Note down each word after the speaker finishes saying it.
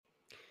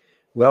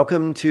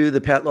Welcome to the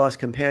Pet Loss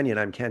Companion.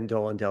 I'm Ken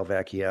Dolan Del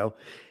Vecchio,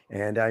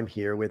 and I'm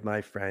here with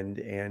my friend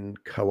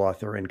and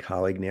co-author and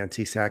colleague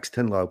Nancy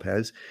Saxton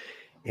Lopez.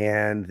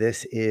 And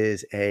this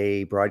is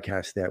a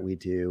broadcast that we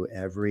do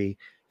every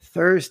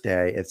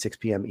Thursday at 6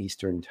 p.m.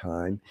 Eastern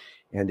Time.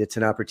 And it's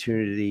an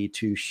opportunity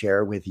to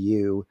share with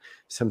you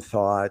some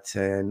thoughts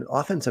and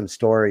often some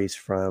stories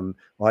from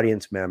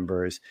audience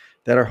members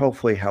that are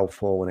hopefully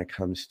helpful when it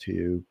comes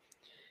to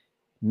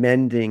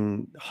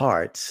mending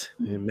hearts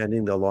and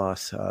mending the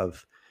loss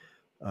of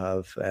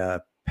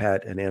a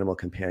pet, an animal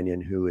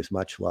companion who is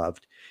much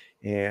loved.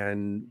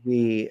 And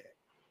we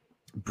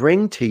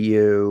bring to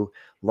you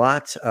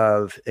lots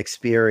of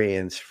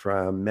experience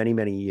from many,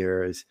 many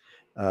years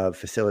of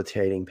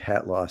facilitating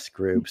pet loss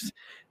groups.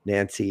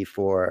 Nancy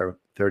for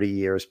 30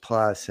 years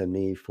plus, and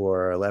me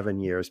for 11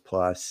 years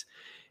plus.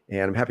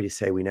 And I'm happy to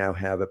say we now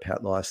have a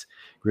pet loss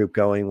group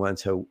going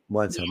once a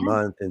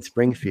month in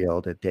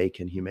Springfield at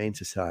Dakin Humane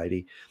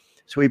Society.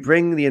 So we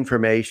bring the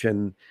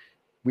information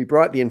we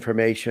brought the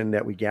information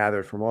that we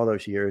gathered from all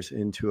those years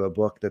into a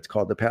book that's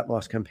called The Pet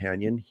Loss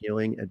Companion,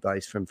 Healing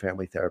Advice from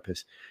Family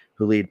Therapists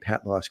Who Lead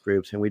Pet Loss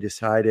Groups. And we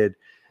decided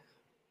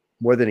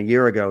more than a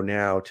year ago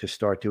now to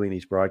start doing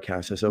these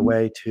broadcasts as a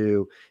way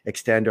to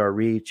extend our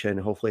reach and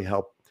hopefully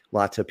help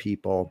lots of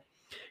people.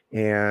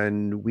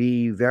 And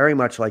we very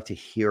much like to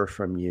hear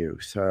from you.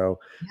 So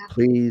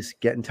please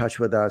get in touch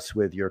with us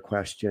with your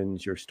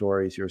questions, your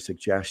stories, your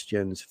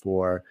suggestions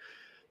for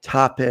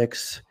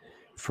topics,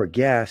 for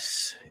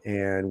guests,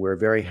 and we're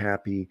very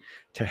happy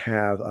to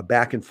have a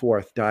back and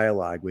forth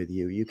dialogue with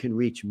you. You can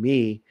reach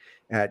me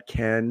at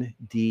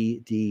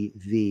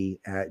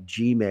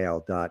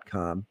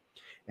kenddv@gmail.com,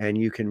 and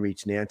you can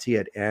reach Nancy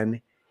at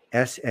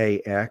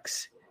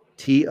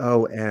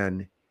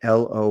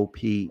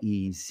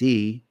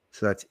NSAXTONLOPEZ.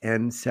 So that's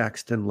N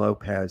Saxton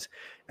Lopez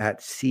at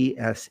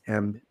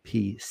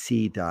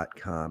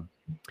CSMPC.com.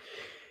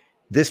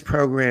 This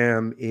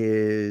program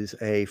is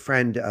a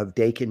friend of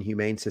Dakin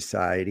Humane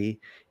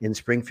Society in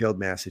Springfield,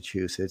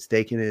 Massachusetts.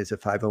 Dakin is a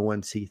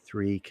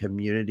 501c3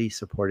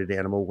 community-supported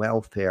animal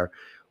welfare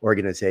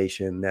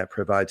organization that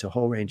provides a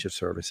whole range of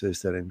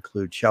services that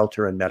include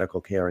shelter and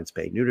medical care and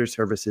spay-neuter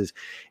services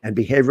and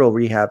behavioral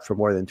rehab for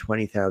more than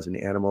 20,000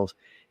 animals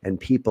and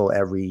people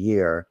every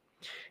year.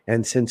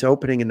 And since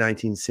opening in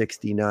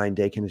 1969,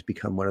 Dakin has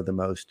become one of the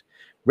most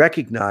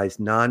recognized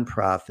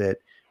nonprofit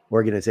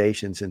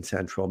organizations in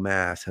Central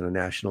Mass and a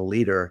national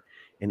leader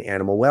in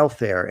animal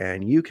welfare.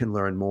 And you can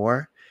learn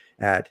more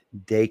at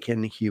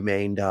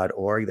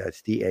dakinhumane.org.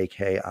 That's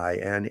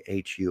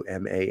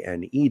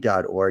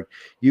DAKINHUMANE.org.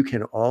 You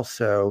can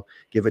also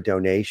give a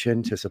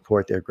donation to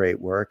support their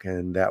great work,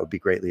 and that would be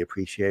greatly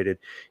appreciated.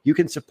 You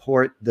can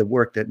support the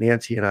work that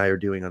Nancy and I are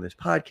doing on this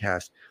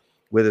podcast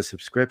with a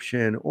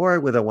subscription or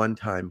with a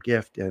one-time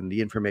gift, and the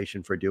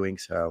information for doing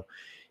so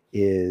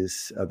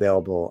is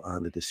available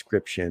on the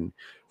description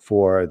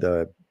for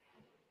the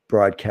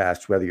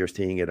broadcast, whether you're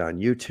seeing it on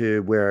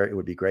YouTube, where it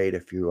would be great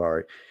if you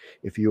are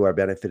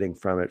benefiting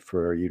from it,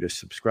 for you to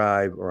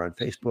subscribe, or on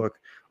Facebook,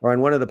 or on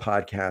one of the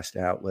podcast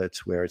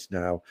outlets where it's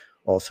now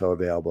also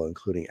available,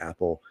 including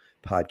Apple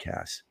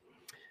Podcasts.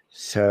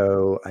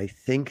 So I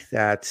think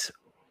that's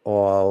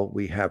all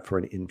we have for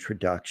an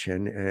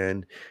introduction.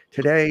 And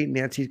today,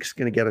 Nancy's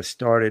going to get us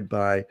started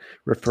by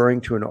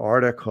referring to an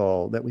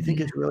article that we think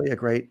is really a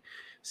great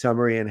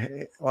summary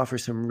and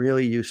offers some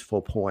really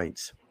useful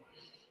points.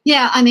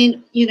 Yeah, I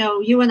mean,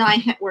 you and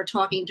I were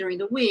talking during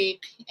the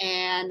week,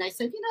 and I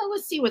said,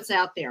 let's see what's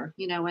out there,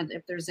 and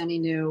if there's any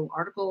new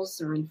articles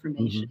or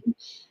information.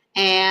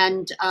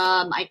 And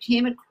I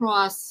came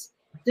across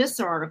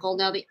this article.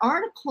 Now, the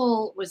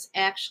article was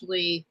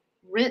actually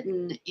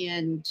written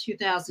in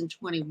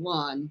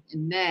 2021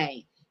 in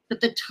May,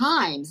 but the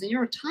New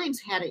York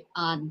Times had it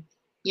on,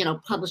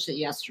 published it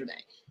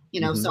yesterday.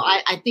 So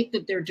I think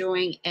that they're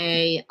doing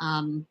a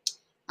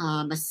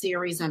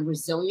series on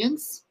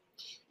resilience.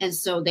 And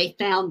so they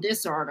found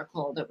this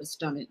article that was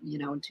done,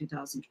 in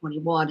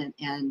 2021,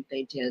 and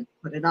they did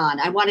put it on.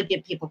 I want to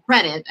give people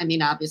credit. I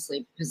mean,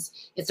 obviously, because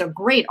it's a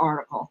great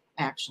article,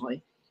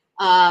 actually.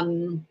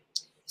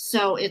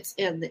 So it's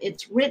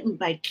written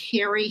by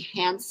Carrie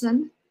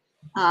Hansen,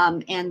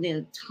 and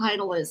the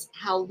title is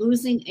 "How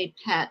Losing a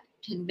Pet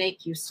Can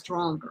Make You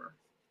Stronger."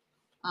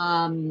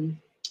 And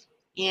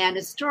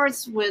it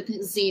starts with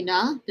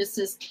Xena. This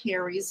is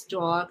Carrie's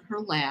dog,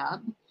 her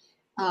lab,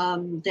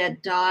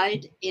 that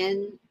died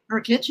in her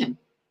kitchen.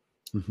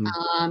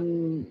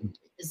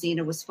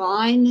 Xena was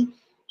fine.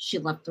 She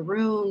left the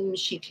room.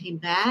 She came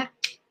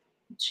back.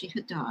 She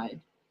had died.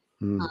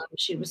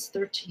 She was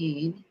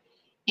 13.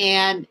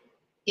 And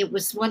it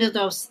was one of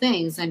those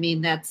things. I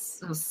mean, that's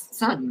so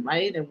sudden,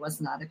 right? It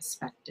was not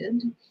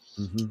expected.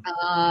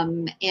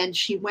 And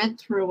she went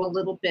through a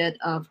little bit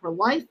of her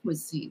life with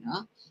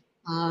Xena.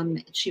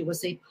 She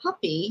was a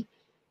puppy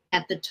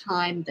at the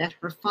time that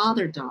her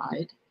father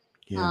died.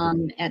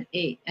 At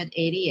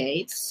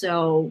 88.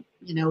 So,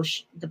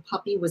 the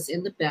puppy was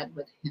in the bed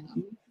with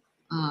him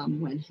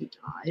when he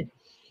died.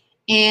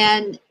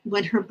 And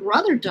when her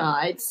brother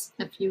died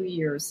a few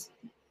years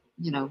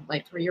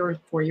like 3 or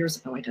 4 years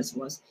ago, I guess it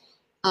was.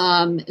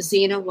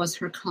 Xena was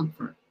her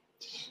comfort.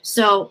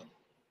 So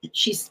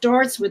she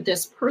starts with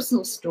this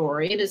personal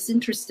story. It is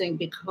interesting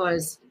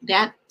because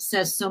that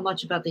says so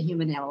much about the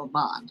human-animal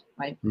bond,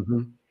 right?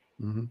 Mm-hmm.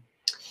 Mm-hmm.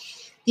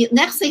 The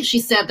next thing she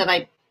said that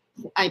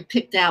I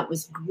picked out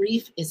was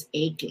grief is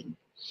aching.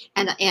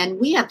 And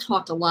we have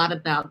talked a lot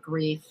about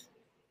grief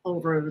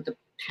over the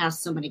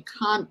past so many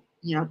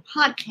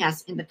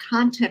podcasts in the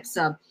context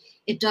of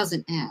it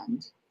doesn't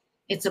end.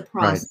 It's a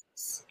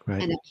process,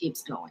 right. And it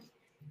keeps going,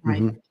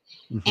 right?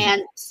 Mm-hmm. Mm-hmm.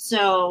 And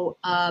so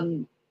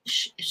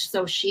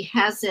so she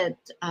has it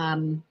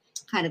kind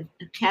of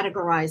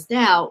categorized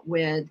out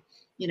with,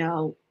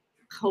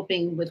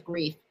 coping with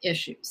grief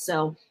issues.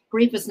 So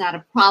grief is not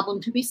a problem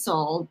to be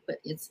solved, but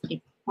it's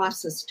a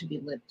process to be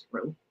lived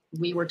through.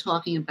 We were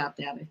talking about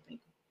that, I think,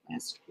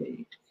 last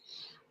week.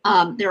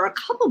 There are a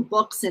couple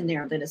books in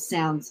there that it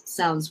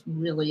sounds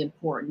really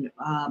important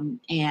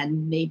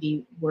and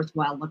maybe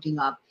worthwhile looking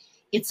up.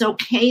 It's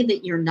Okay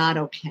That You're Not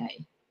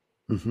Okay.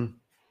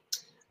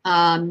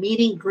 Mm-hmm.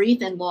 Meeting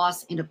grief and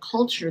loss in a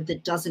culture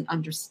that doesn't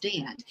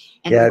understand.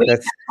 And yeah, we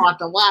have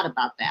talked a lot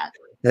about that.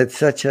 It's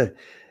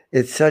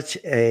such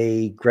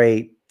a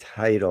great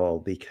title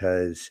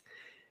because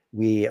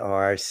we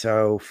are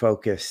so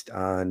focused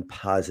on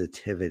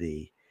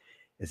positivity,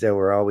 as though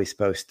we're always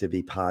supposed to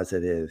be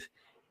positive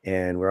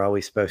and we're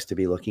always supposed to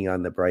be looking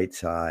on the bright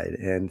side.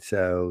 And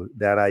so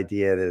that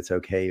idea that it's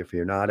okay if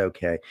you're not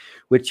okay,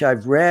 which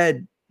I've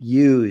read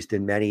used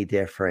in many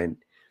different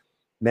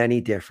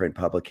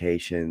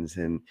publications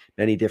and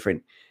many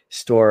different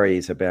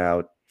stories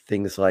about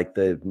things like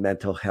the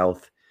mental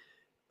health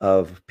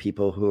of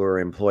people who are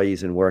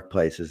employees in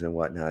workplaces and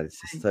whatnot.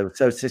 It's just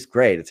so it's just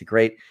great. It's a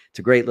great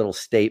little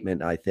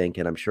statement, I think,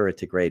 and I'm sure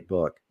it's a great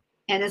book.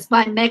 And it's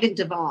by Megan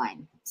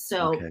Devine.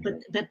 So, okay.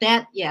 but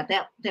that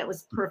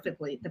was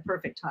the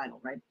perfect title,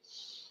 right?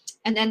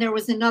 And then there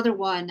was another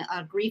one,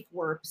 Grief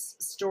Works: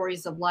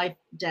 Stories of Life,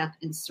 Death,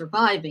 and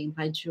Surviving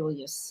by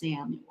Julia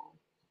Samuel.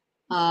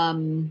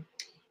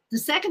 The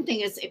second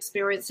thing is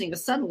experiencing a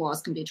sudden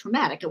loss can be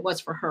traumatic. It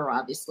was for her,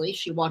 obviously.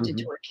 She walked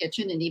into her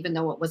kitchen, and even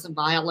though it wasn't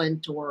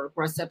violent or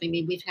aggressive, I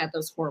mean, we've had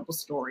those horrible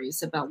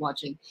stories about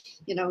watching,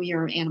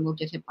 your animal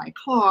get hit by a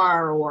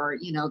car or,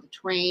 the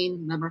train,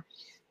 remember?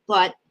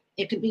 But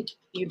it could be,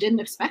 you didn't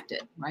expect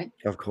it, right?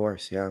 Of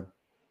course, yeah.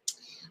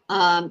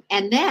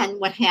 And then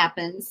what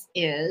happens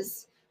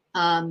is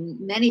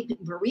many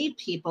bereaved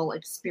people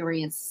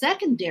experience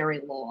secondary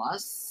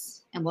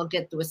loss, and we'll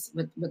get this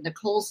with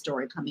Nicole's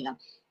story coming up,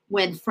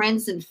 when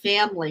friends and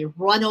family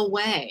run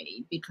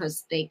away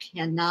because they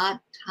cannot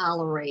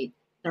tolerate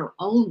their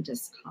own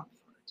discomfort.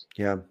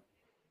 Yeah.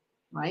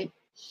 Right?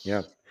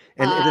 Yeah.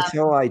 And this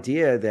whole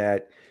idea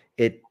that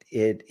it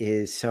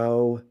is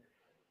so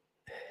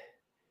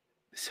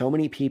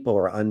many people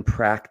are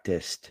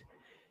unpracticed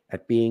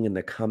at being in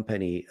the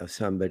company of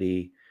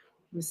somebody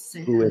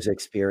who is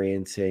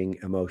experiencing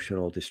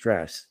emotional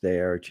distress.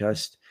 They're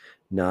just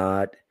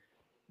not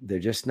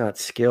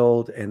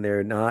skilled, and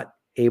they're not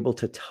able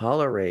to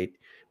tolerate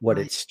what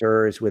it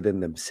stirs within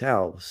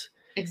themselves.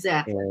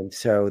 Exactly. And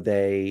so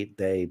they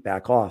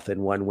back off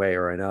in one way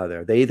or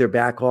another. They either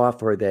back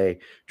off or they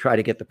try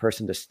to get the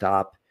person to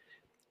stop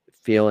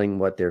feeling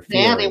what they're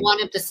feeling. Yeah, they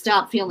want him to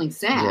stop feeling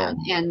sad.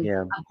 Yeah. And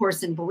of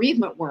course, in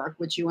bereavement work,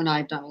 which you and I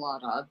have done a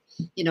lot of,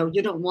 you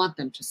don't want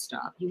them to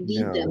stop. You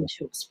need them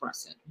to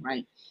express it,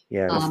 right?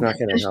 Yeah, it's not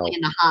going to help. Especially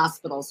in the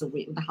hospitals,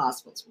 we've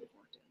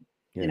worked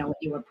in. When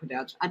you were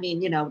production. I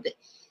mean,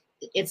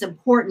 it's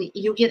important.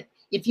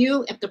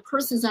 If the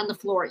person's on the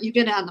floor, you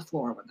get on the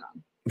floor with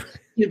them.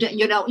 You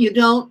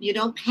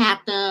don't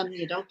pat them.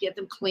 You don't give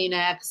them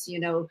Kleenex.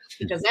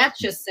 Because that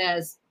just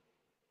says,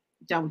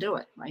 don't do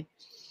it, right?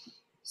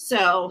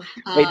 So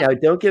wait, now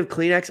don't give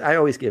Kleenex. I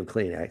always give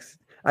Kleenex.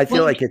 I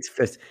feel like it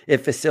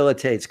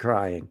facilitates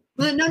crying.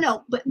 Well,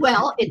 no, but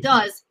it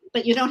does.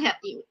 But you don't have.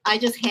 We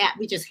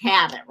just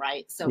have it,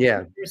 right? So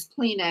there's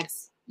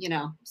Kleenex,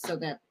 so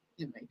that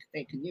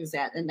they can use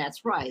that, and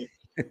that's right.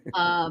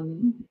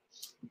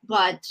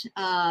 But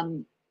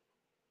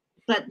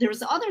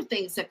there's other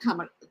things that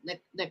come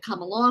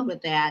along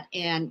with that,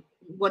 and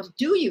what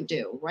do you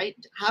do, right?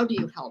 How do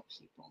you help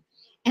people?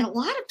 And a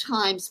lot of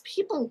times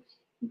people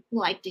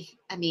like to.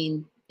 I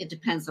mean, it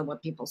depends on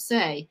what people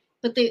say,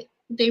 but they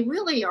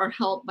really are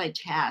helped by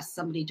tasks.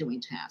 Somebody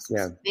doing tasks,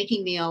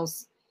 making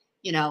meals,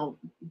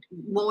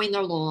 mowing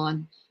their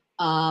lawn,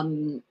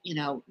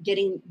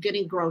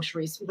 getting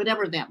groceries,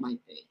 whatever that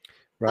might be.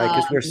 Right,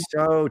 because we're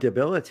so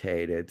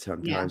debilitated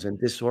sometimes and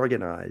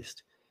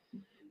disorganized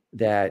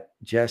that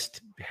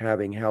just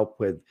having help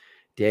with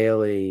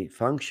daily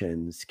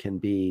functions can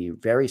be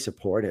very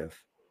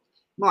supportive.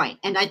 Right,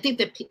 and I think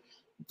that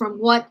from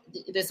what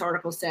this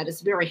article said,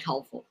 it's very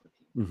helpful for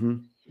people.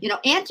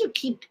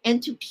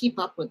 And to keep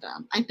up with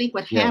them. I think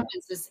what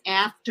happens is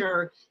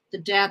after the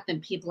death,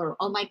 and people are,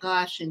 oh my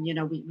gosh, and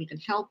we can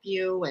help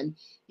you, and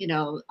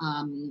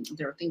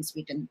there are things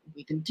we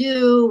can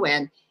do,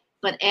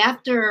 but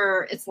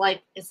after, it's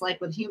like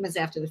with humans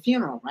after the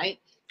funeral, right?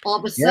 All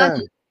of a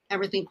sudden,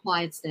 everything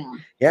quiets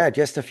down. Yeah,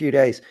 just a few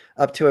days,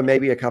 up to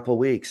maybe a couple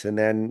weeks, and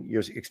then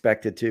you're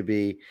expected to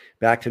be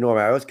back to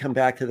normal. I always come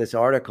back to this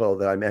article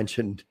that I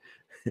mentioned.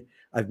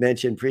 I've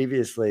mentioned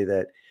previously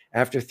that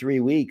after 3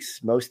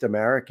 weeks, most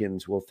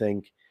Americans will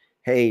think,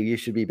 "Hey, you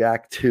should be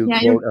back to Yeah,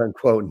 quote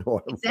unquote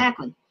normal,"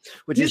 exactly.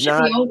 which You is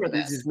should be not over which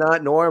is this.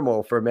 not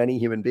normal for many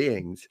human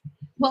beings.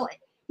 Well,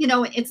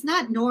 it's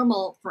not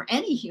normal for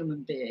any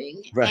human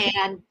being. Right.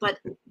 But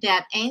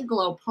that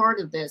Anglo part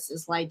of this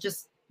is like,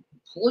 just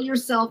pull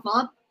yourself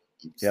up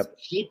and Yep.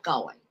 keep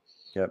going.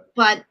 Yep.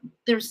 But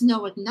there's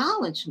no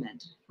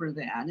acknowledgement for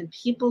that. And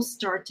people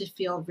start to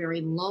feel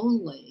very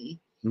lonely.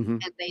 Mm-hmm.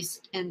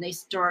 And they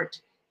start,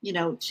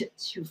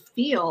 to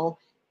feel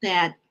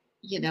that,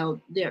 they're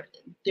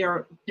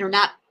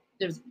not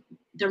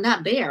they're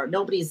not there.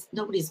 Nobody's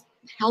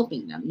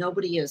helping them.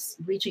 Nobody is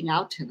reaching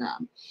out to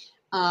them.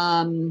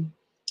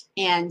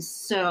 And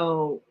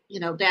so,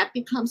 that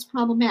becomes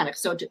problematic.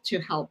 So to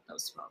help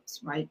those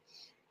folks, right?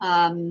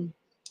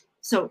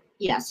 So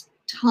yes,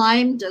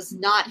 time does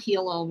not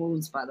heal all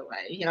wounds, by the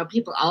way.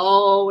 People,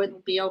 oh, it'll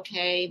be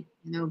okay,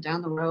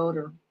 down the road,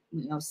 or,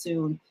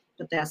 soon,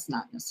 but that's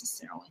not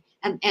necessarily.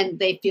 And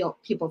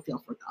people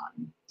feel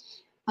forgotten.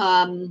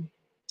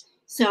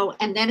 So,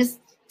 and then is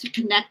to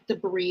connect the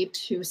bereaved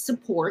to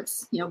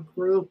supports,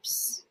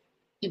 groups,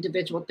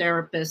 individual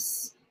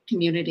therapists,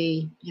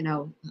 community,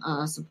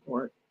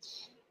 support.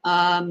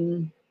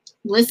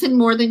 Listen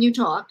more than you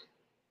talk.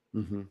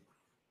 Mm-hmm.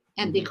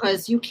 And Mm-hmm.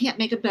 because you can't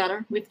make it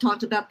better, we've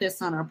talked about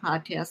this on our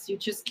podcast, you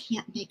just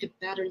can't make it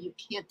better. You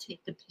can't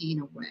take the pain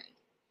away,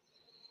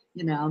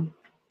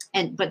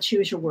 but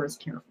choose your words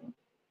carefully.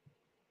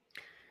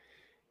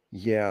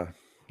 Yeah.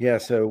 Yeah.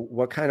 So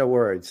what kind of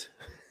words?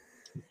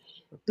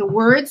 The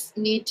words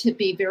need to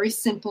be very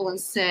simple and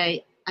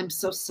say, I'm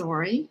so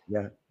sorry.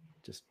 Yeah.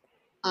 Just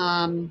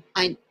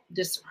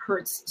this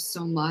hurts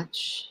so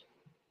much.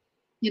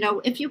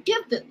 If you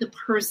give the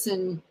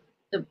person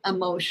the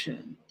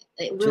emotion,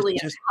 it really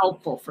is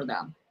helpful for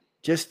them.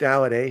 Just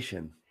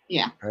validation.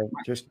 Yeah. Right?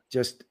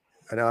 Just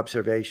an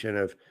observation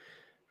of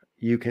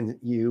you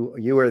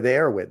are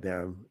there with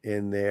them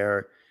in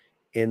their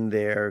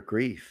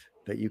grief,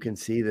 that you can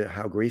see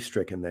how grief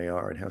stricken they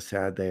are and how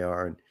sad they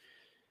are and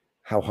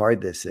how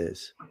hard this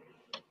is.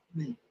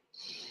 Right.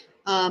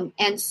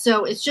 And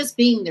so it's just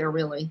being there,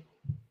 really.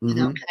 Mm-hmm.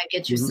 Can I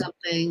get you Mm-hmm.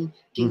 something?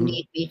 Do you Mm-hmm.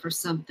 need me for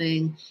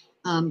something?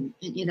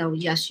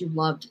 Yes, you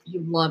loved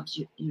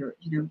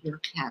your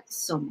cat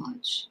so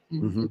much,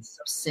 and Mm-hmm. it's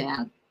so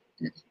sad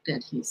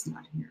that he's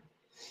not here.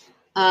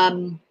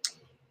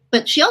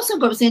 But she also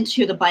goes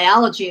into the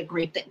biology of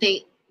grief.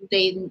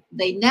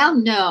 They now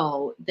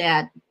know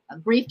that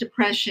grief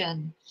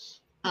depression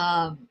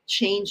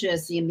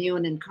changes the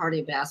immune and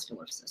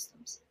cardiovascular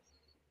systems.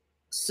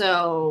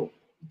 So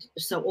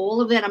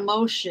all of that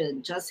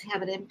emotion does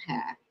have an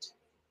impact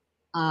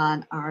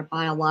on our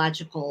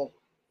biological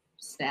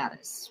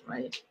status,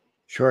 right?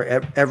 Sure.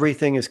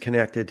 Everything is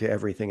connected to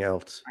everything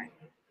else. Right.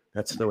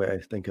 That's the way I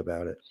think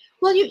about it.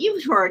 Well,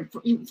 you've heard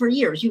for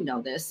years,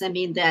 this. I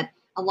mean, that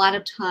a lot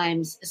of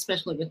times,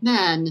 especially with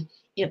men,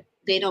 if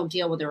they don't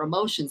deal with their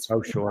emotions,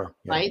 Oh, sure.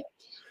 Yeah. Right.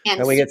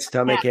 And we get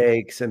stomach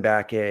aches and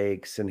back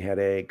aches and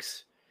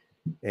headaches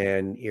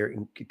and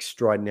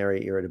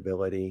extraordinary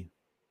irritability.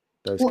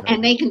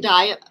 And they can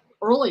die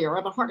earlier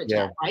of a heart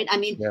attack, right? I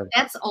mean, Yeah.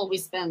 that's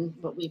always been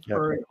what we've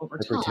heard over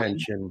time.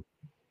 Hypertension.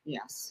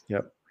 Yes.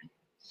 Yep.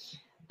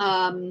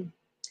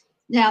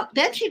 Now,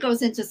 then she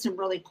goes into some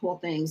really cool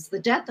things. The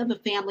death of a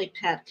family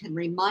pet can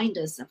remind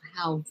us of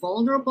how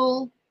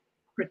vulnerable,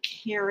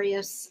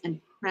 precarious,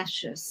 and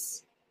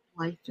precious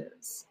life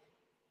is,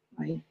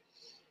 right?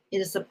 It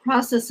is a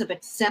process of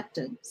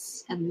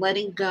acceptance and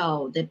letting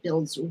go that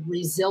builds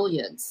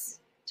resilience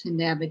to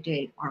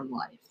navigate our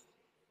life.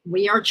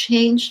 We are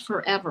changed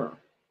forever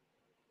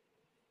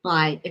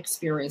by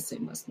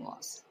experiencing this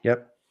loss.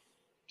 Yep.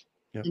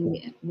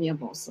 And we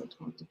have also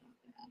talked about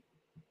that.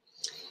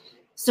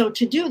 So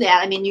to do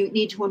that, I mean, you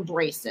need to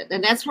embrace it.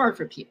 And that's hard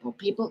for people.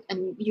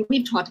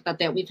 We've talked about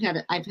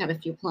that. I've had a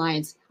few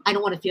clients. I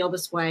don't want to feel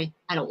this way.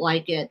 I don't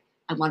like it.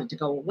 I want it to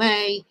go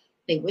away.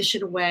 They wish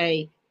it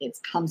away. It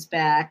comes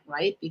back,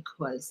 right?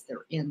 Because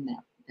they're in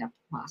that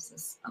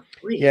process of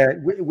grief. Yeah.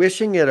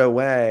 Wishing it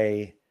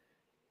away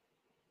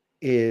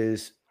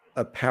is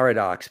a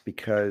paradox,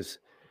 because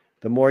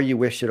the more you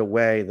wish it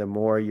away, the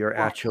more you're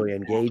actually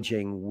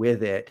engaging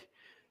with it.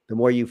 The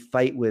more you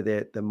fight with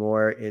it, the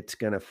more it's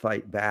going to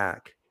fight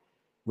back,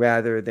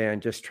 rather than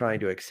just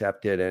trying to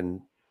accept it and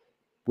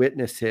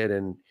witness it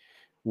and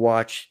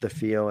watch the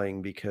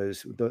feeling.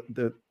 Because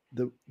the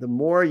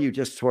more you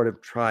just sort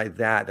of try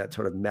that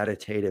sort of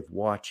meditative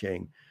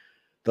watching,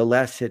 the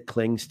less it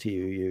clings to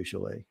you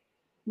usually.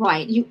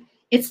 Right.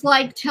 It's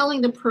like telling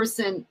the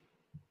person,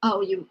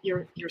 oh,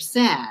 you're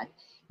sad.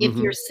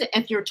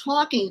 If you're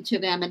talking to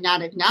them and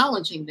not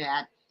acknowledging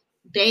that,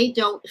 they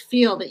don't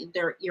feel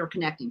that you're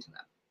connecting to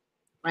them,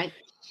 right?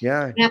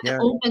 Yeah. You have to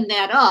open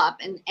that up,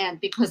 and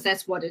because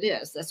that's what it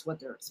is. That's what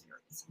they're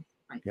experiencing,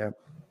 right? Yep.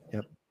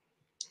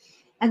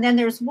 And then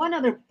there's one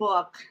other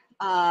book.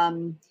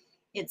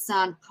 It's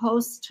on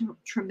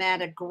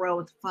post-traumatic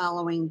growth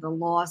following the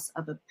loss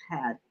of a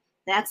pet.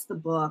 That's the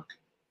book.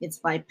 It's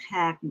by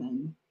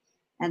Packman.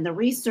 And the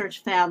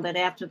research found that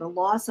after the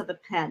loss of a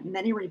pet,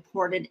 many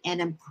reported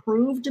an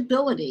improved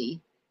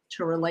ability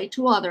to relate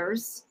to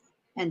others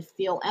and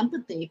feel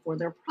empathy for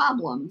their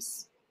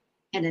problems,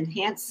 an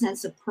enhanced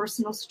sense of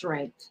personal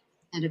strength,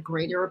 and a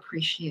greater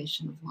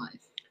appreciation of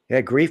life.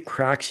 Yeah, grief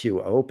cracks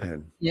you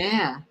open,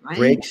 Yeah, right.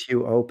 breaks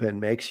you open,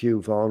 makes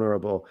you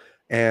vulnerable.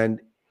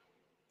 And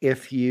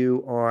if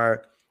you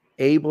are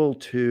able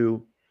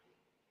to,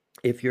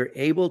 if you're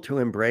able to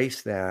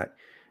embrace that,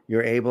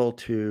 you're able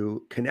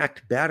to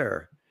connect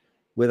better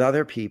with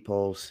other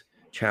people's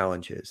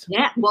challenges.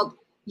 Yeah, well,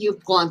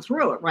 you've gone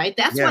through it, right?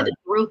 That's why Yeah, the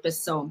group is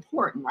so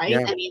important, right?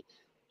 yeah, I mean,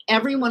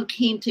 everyone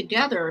came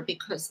together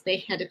because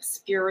they had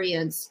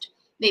experienced,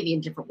 maybe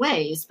in different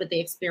ways, but they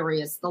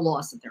experienced the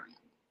loss of their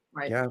animal,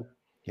 right? yeah,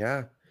 yeah,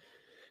 And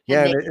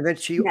yeah. they, And then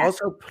she yeah,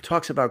 also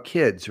talks about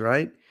kids,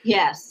 right?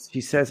 yes,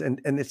 She says,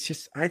 and it's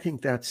just, I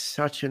think that's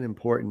such an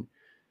important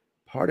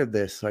part of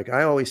this. Like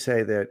I always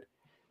say that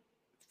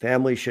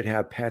families should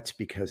have pets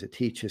because it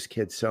teaches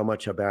kids so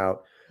much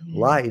about yeah,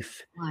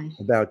 life, life,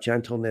 about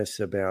gentleness,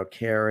 about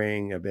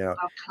caring, about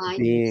about kindness,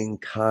 being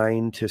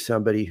kind to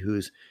somebody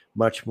who's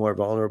much more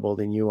vulnerable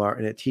than you are.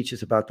 And it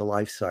teaches about the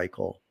life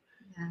cycle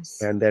yes,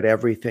 and that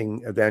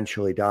everything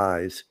eventually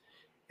dies.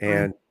 right.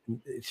 And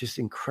it's just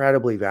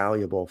incredibly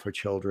valuable for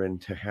children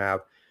to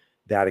have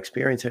that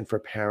experience and for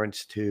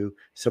parents to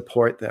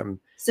support them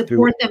through,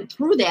 Support them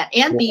through that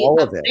and through be all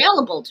of it.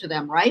 available to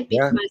them, right?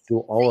 Yeah, Because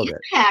through all of the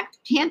it. impact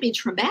can be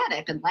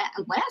traumatic and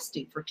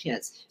lasting for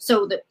kids.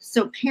 So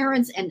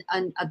parents and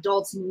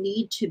adults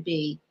need to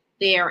be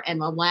there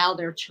and allow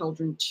their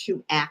children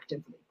to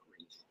actively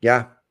grieve.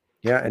 Yeah.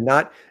 Yeah. And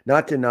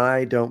not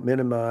deny, don't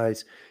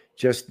minimize,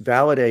 just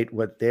validate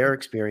what they're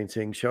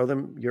experiencing. Show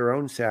them your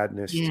own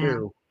sadness Yeah,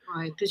 too.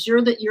 right. Because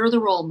you're the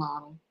role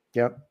model.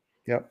 Yep.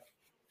 Yep.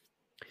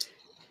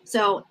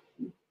 So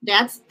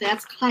that's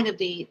kind of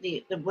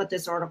the what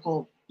this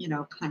article,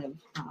 kind of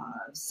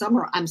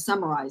I'm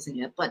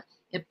summarizing it. But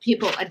if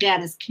people,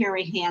 again, is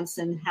Carrie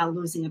Hansen, How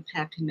Losing a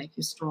Pet Can Make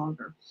You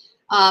Stronger.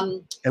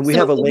 And we So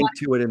have a we link want,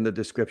 to it in the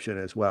description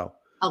as well.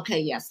 okay,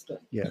 yes, good.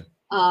 Yeah.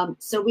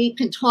 So we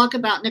can talk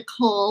about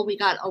Nicole. We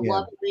got a Yeah.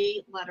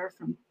 lovely letter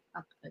from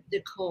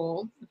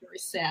Nicole, a very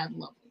sad,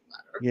 lovely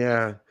letter.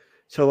 Yeah.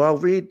 So I'll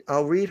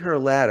read her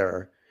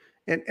letter.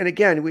 And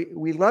again,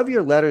 we love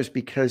your letters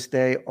because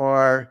they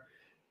are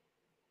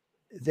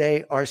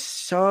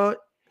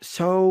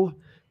so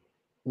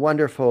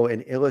wonderful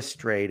in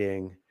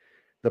illustrating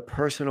the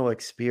personal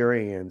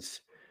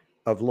experience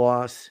of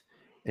loss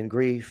and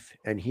grief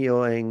and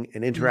healing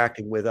and Yeah,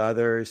 interacting with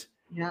others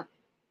yeah,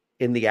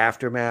 in the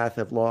aftermath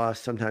of loss,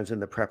 sometimes in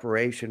the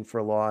preparation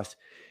for loss.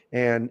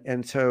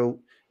 And so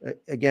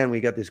again,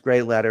 we got this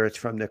great letter. It's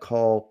from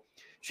Nicole.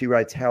 She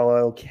writes,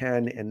 "Hello,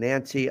 Ken and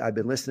Nancy. I've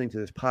been listening to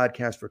this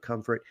podcast for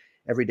comfort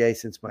every day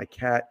since my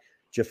cat,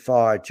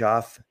 Jafar,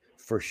 Jaff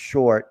for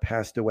short,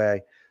 passed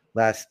away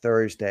last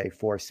Thursday,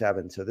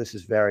 4/7. So this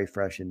is very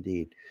fresh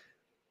indeed.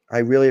 I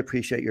really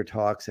appreciate your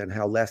talks and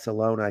how less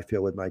alone I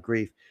feel with my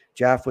grief.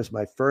 Jaff was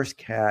my first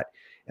cat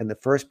and the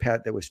first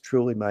pet that was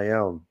truly my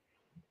own.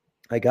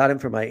 I got him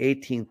for my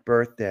 18th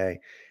birthday,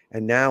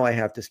 and now I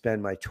have to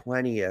spend my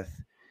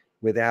 20th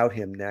without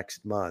him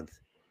next month.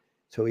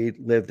 So he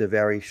lived a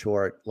very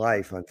short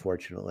life,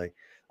 unfortunately.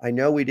 I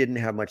know we didn't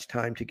have much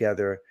time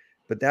together,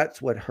 but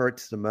that's what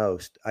hurts the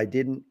most. I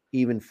didn't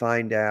even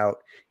find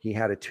out he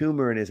had a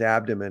tumor in his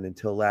abdomen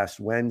until last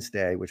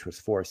Wednesday, which was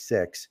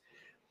 4/6.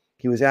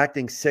 He was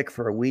acting sick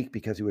for a week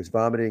because he was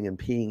vomiting and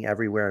peeing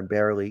everywhere and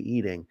barely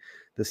eating.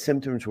 The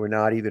symptoms were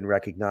not even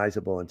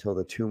recognizable until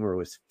the tumor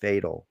was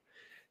fatal.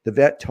 The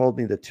vet told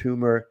me the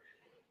tumor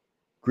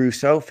grew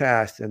so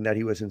fast and that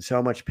he was in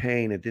so much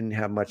pain and didn't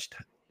have much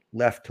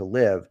left to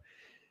live,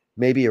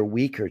 maybe a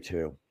week or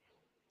two.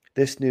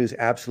 This news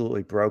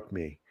absolutely broke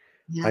me.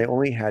 yeah, I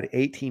only had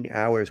 18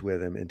 hours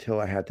with him until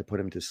I had to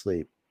put him to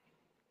sleep.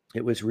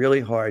 It was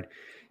really hard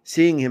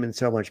seeing him in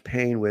so much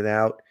pain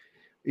without,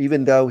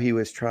 even though he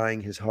was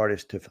trying his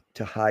hardest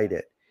to hide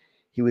it.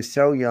 He was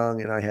so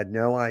young, and I had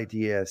no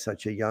idea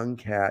such a young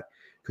cat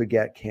could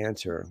get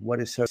cancer. What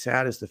is so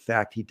sad is the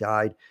fact he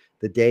died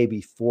the day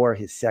before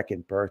his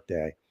second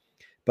birthday.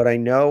 But I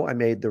know I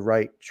made the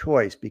right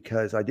choice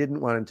because I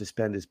didn't want him to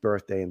spend his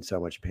birthday in so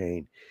much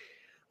pain.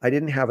 I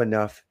didn't have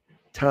enough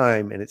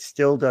time, and it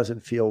still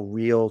doesn't feel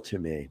real to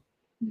me.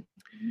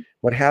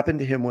 What happened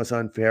to him was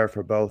unfair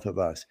for both of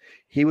us.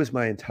 He was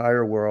my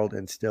entire world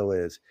and still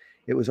is.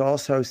 It was all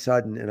so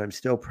sudden, and I'm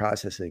still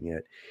processing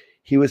it.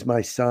 He was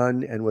my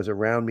son and was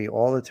around me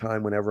all the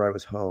time whenever I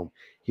was home.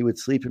 He would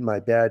sleep in my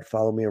bed,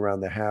 follow me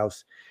around the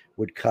house,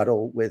 would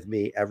cuddle with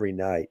me every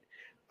night.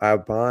 Our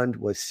bond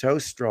was so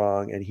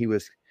strong, and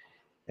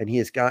he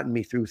has gotten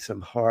me through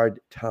some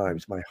hard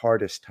times, my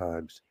hardest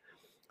times.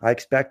 I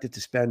expected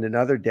to spend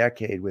another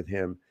decade with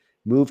him,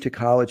 move to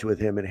college with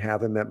him, and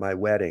have him at my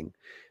wedding.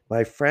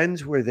 My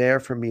friends were there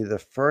for me the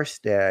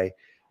first day,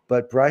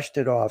 but brushed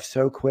it off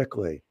so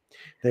quickly.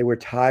 They were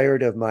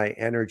tired of my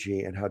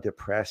energy and how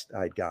depressed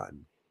I'd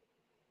gotten.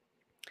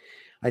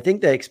 I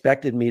think they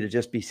expected me to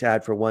just be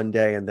sad for one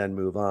day and then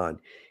move on.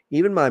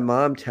 Even my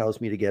mom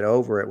tells me to get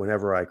over it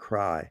whenever I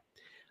cry.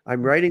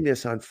 I'm writing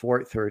this on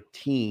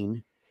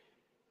 4/13,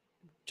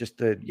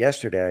 just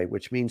yesterday,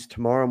 which means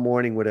tomorrow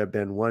morning would have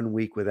been 1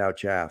 week without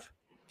Jeff.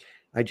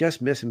 I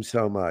just miss him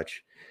so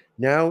much.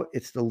 Now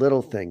it's the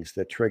little things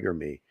that trigger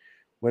me.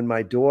 When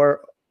my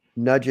door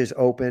nudges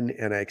open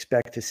and I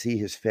expect to see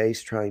his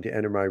face trying to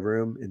enter my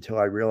room until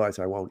I realize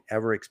I won't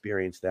ever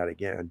experience that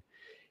again.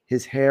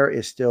 His hair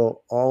is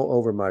still all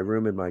over my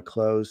room and my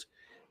clothes.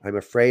 I'm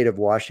afraid of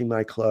washing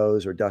my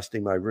clothes or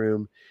dusting my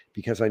room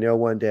because I know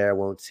one day I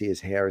won't see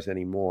his hairs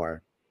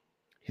anymore.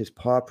 His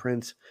paw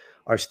prints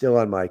are still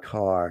on my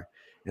car,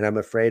 and I'm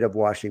afraid of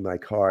washing my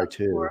car Of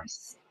too.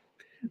 course.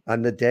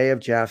 On the day of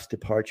Jeff's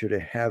departure to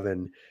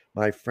heaven,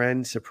 my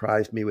friend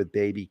surprised me with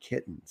baby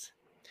kittens.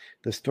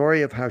 The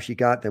story of how she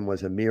got them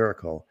was a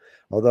miracle.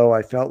 Although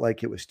I felt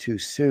like it was too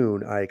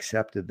soon, I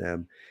accepted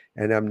them,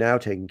 and I'm now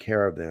taking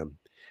care of them.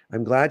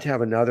 I'm glad to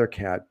have another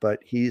cat, but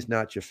he's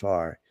not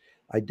Jafar.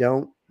 I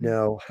don't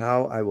know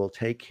how I will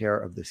take care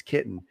of this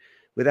kitten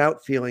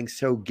without feeling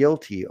so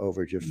guilty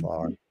over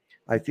Jafar.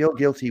 I feel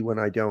guilty when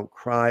I don't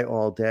cry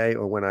all day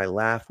or when I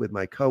laugh with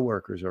my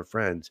coworkers or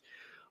friends.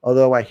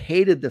 Although I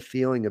hated the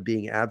feeling of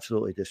being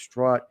absolutely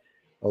distraught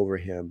over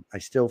him, I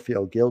still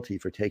feel guilty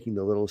for taking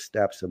the little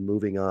steps of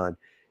moving on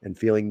and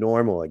feeling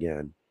normal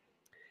again.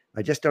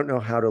 I just don't know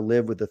how to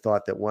live with the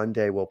thought that one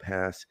day will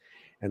pass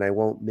and I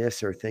won't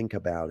miss or think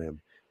about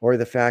him, or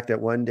the fact that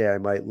one day I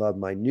might love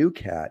my new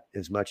cat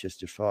as much as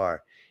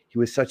Jafar. He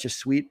was such a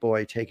sweet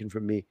boy taken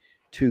from me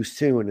too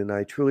soon, and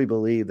I truly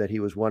believe that he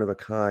was one of a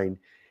kind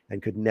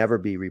and could never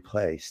be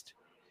replaced.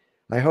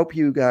 I hope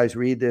you guys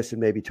read this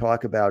and maybe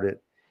talk about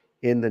it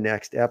in the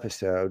next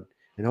episode,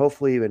 and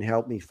hopefully even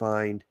help me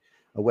find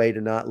a way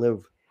to not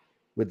live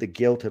with the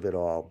guilt of it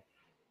all.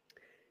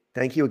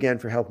 Thank you again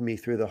for helping me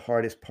through the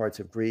hardest parts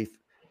of grief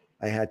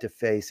I had to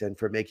face and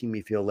for making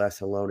me feel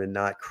less alone and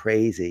not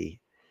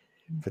crazy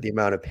for the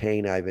amount of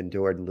pain I've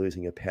endured in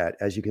losing a pet.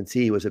 As you can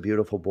see, he was a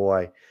beautiful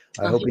boy.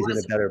 I Oh, hope he he's in a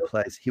was better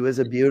place. He was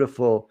a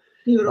beautiful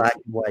black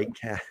beautiful. and white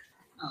cat.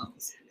 Oh,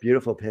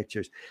 Beautiful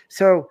pictures.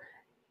 So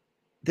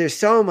there's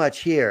so much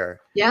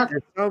here. yep.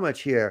 There's so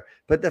much here.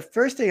 But the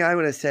first thing I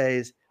want to say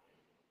is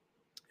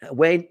a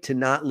way to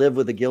not live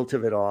with the guilt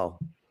of it all.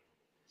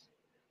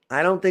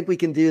 I don't think we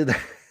can do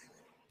that.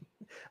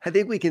 I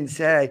think we can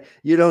say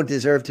you don't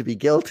deserve to be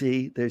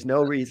guilty. There's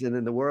no reason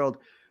in the world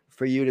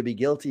for you to be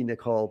guilty,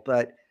 Nicole.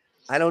 But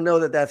I don't know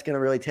that that's going to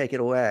really take it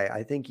away.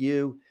 I think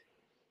you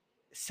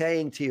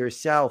saying to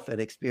yourself and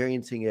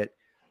experiencing it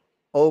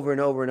over and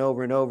over and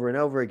over and over and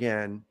over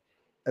again,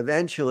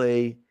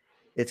 eventually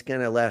it's going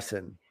to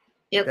lessen.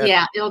 That's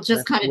Yeah, it'll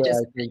just that's kind the of way I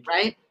dissipate, think.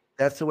 right?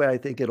 That's the way I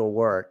think it'll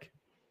work.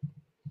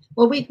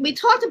 Well, we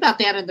talked about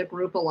that in the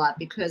group a lot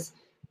because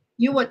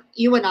you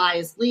and I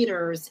as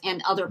leaders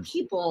and other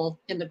people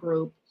in the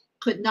group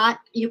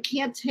you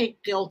can't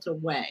take guilt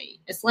away.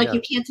 It's like Yeah.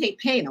 you can't take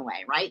pain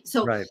away, right?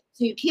 Right.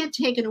 So you can't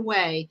take it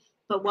away,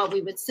 but what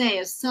we would say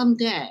is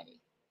someday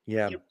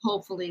Yeah. you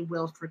hopefully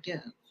will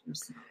forgive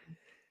yourself.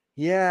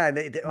 Yeah.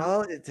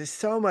 There's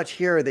so much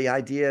here. The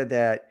idea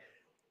that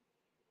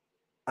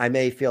I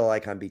may feel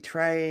like I'm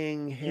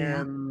betraying Yeah,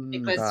 him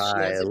because she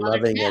by has another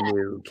loving a cat.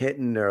 new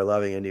kitten or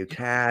loving a new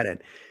cat. And,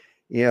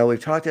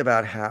 we've talked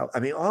about how, I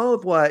mean, all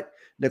of what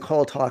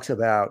Nicole talks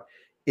about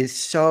is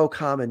so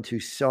common to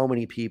so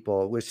many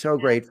people. We're so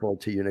grateful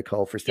to you,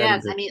 Nicole, for sending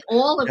Yes, this I mean,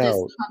 all of this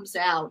note comes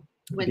out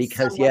when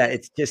because, someone yeah, is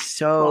it's just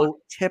talking, so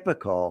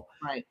typical.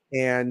 right?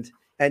 And,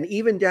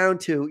 even down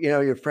to,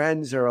 your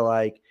friends are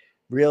like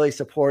really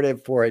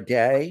supportive for a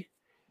day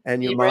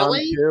and your mom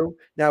Really? too.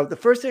 Now,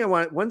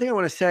 one thing I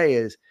want to say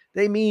is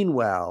they mean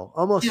well.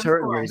 Almost Yeah, of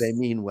certainly they course.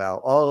 mean well.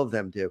 All of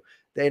them do.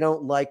 They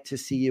don't like to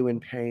see you in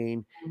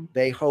pain.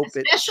 They hope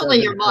it Especially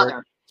doesn't your hurt,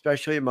 mother.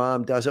 especially your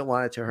mom doesn't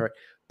want it to hurt.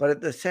 But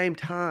at the same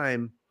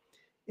time,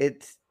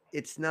 it's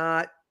it's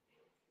not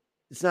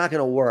it's not going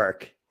to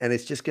work, and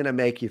it's just going to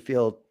make you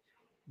feel.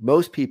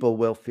 Most people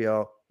will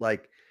feel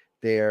like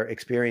their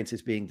experience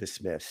is being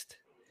dismissed,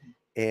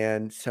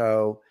 and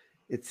so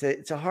it's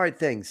a hard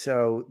thing.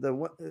 So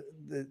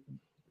the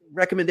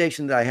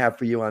recommendation that I have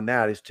for you on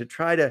that is to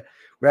try to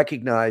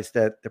recognize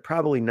that they're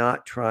probably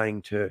not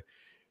trying to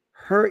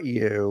hurt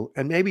you,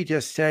 and maybe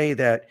just say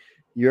that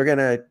you're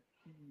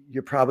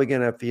probably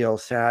gonna feel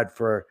sad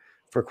for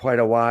quite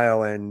a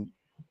while, and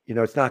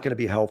it's not going to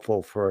be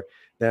helpful for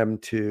them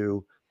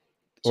to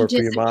To or for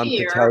your mom to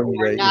disappear tell you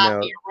or to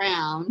not be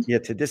around. yeah,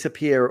 to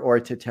disappear or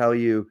to tell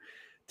you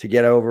to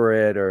get over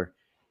it, or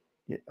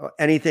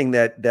anything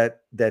that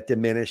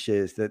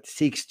diminishes, that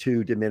seeks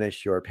to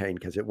diminish your pain,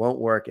 because it won't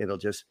work. It'll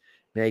just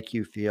make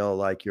you feel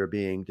like you're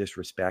being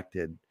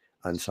disrespected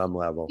on some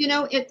level.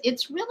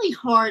 It's really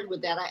hard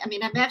with that. I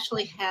mean, I've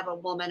actually have a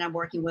woman I'm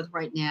working with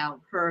right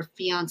now. Her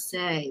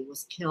fiance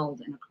was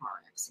killed in a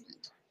car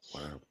accident,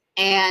 Wow.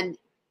 and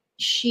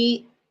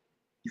she,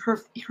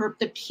 her,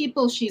 the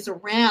people she's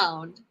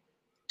around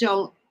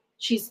don't.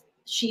 She's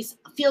she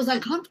feels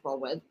uncomfortable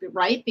with,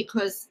 right?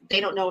 Because they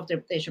don't know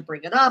if they should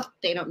bring it up.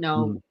 They don't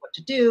know what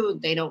to do.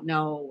 They don't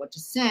know what to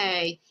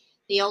say.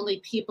 The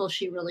only people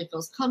she really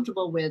feels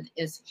comfortable with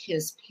is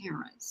his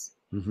parents,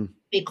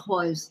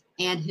 because,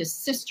 and his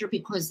sister,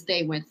 because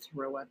they went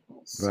through it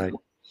also. Right.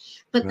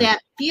 But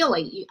that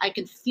feeling, I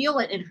can feel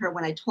it in her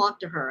when I talk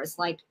to her. It's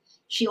like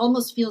she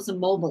almost feels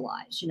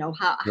immobilized. You know,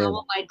 how am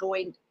I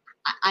going?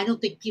 I don't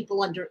think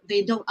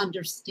they don't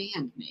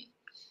understand me,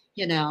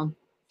 you know,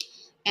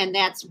 and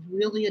that's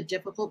really a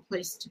difficult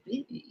place to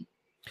be.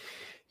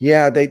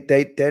 Yeah, they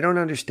don't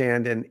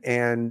understand,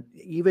 and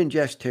even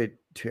just to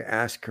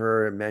ask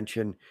her and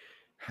mention,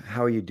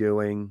 how are you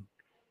doing?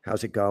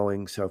 How's it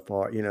going so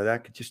far? You know,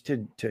 that could just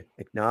to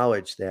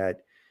acknowledge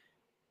that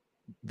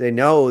they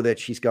know that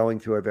she's going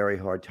through a very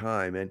hard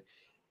time. And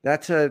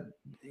that's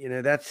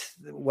that's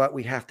what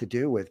we have to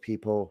do with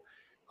people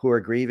who are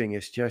grieving,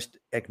 is just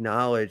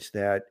acknowledge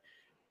that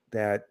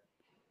that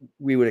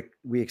we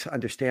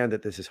understand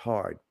that this is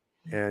hard,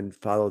 and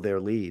follow their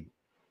lead.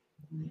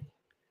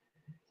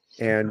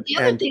 And the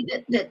other thing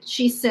that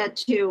she said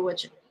too,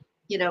 which,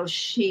 you know,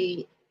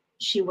 she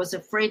was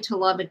afraid to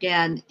love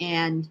again,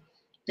 and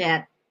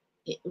that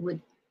it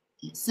would,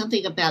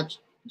 something about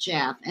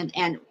Jeff,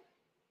 and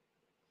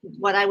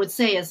what I would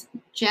say is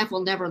Jeff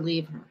will never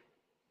leave her.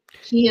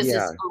 He is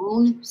his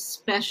own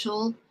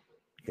special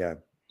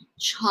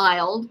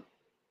child,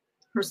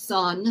 her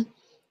son,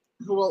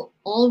 who will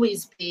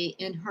always be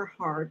in her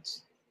heart,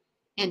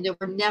 and there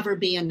will never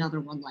be another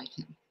one like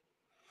him.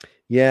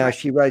 Yeah, right.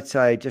 She writes,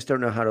 I just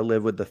don't know how to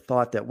live with the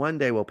thought that one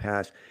day will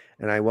pass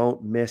and I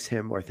won't miss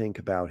him or think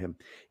about him.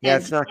 Yeah,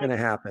 it's not going to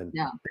happen.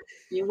 No,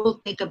 you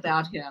will think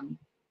about him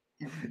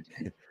every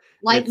day.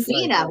 Like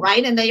Zena,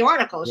 right? In the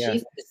article,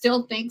 she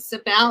still thinks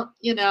about,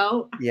 you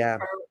know,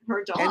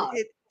 her dog.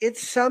 And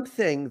it's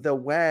something, the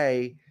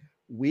way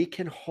we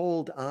can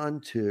hold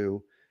on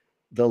to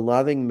the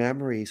loving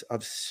memories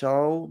of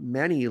so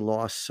many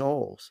lost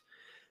souls.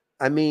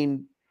 I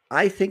mean,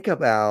 I think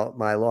about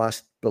my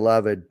lost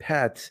beloved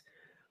pets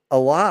a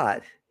lot.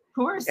 Of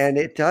course. And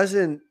it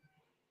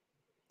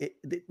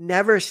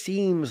never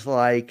seems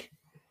like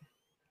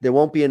there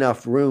won't be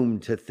enough room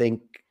to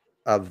think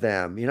of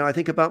them. You know, I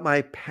think about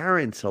my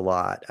parents a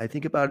lot. I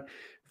think about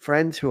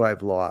friends who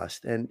I've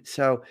lost. And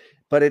so,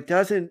 but it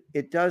doesn't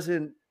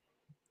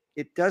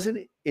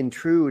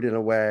intrude in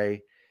a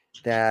way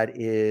that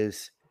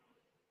is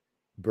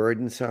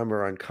burdensome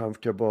or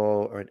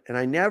uncomfortable, and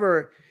I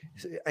never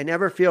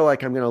feel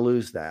like I'm going to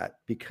lose that,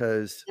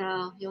 because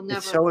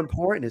it's so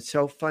important. It's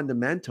so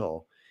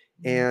fundamental.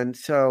 And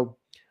so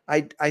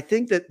I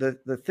think that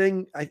the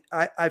thing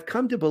I've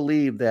come to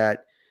believe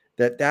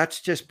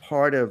that's just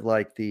part of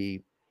like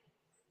the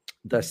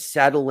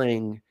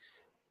settling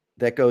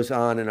that goes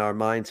on in our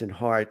minds and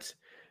hearts,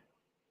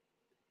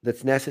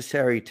 that's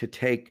necessary to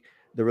take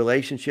the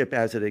relationship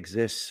as it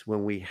exists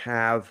when we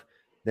have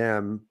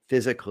them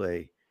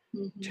physically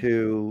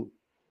to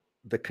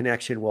the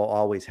connection we'll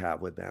always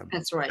have with them.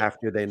 That's right.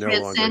 After they no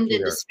longer transcend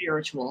into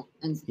spiritual.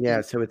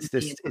 So it's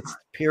this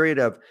period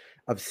of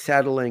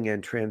settling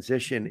and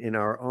transition in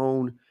our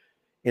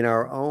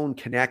own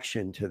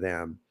connection to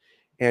them,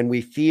 and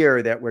we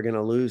fear that we're going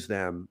to lose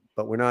them,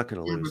 but we're not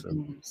going to lose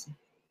them.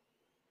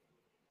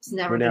 It's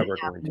never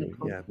going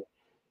to.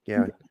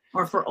 Yeah.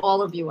 Or for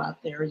all of you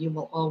out there, you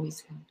will always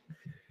have them.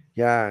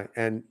 Yeah,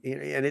 and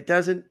it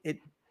doesn't.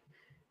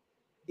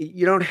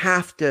 You don't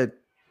have to.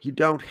 You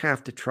don't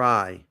have to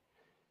try.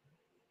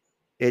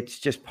 It's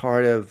just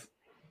part of.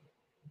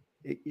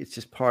 It's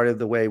just part of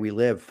the way we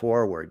live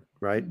forward,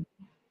 right?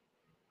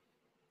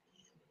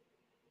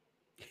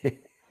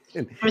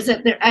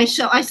 I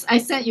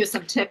sent you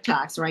some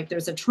TikToks, right?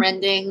 There's a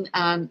trending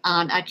on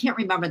I can't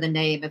remember the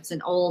name. It's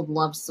an old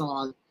love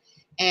song,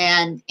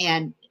 and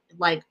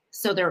like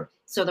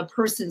so the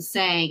person's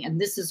saying, and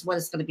this is what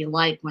it's going to be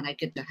like when I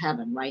get to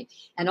heaven, right?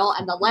 And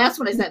the last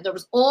one I said, there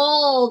was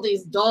all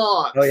these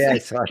dogs. Oh yeah, I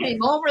saw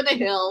came over the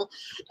hill,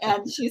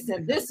 and she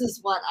said, "This is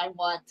what I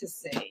want to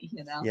see,"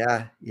 you know.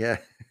 Yeah.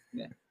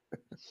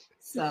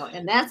 So,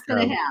 and that's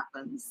going to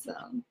happen. So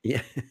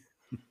yeah.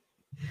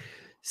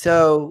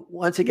 So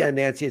once again,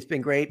 Nancy, it's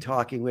been great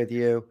talking with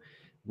you.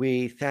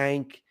 We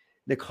thank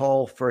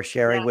Nicole for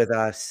sharing with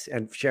us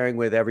and sharing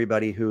with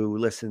everybody who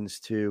listens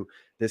to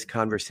this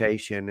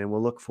conversation. And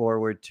we'll look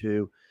forward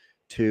to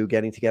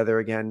getting together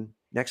again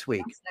next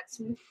week. Next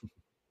week.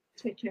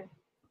 Take care.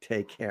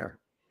 Take care.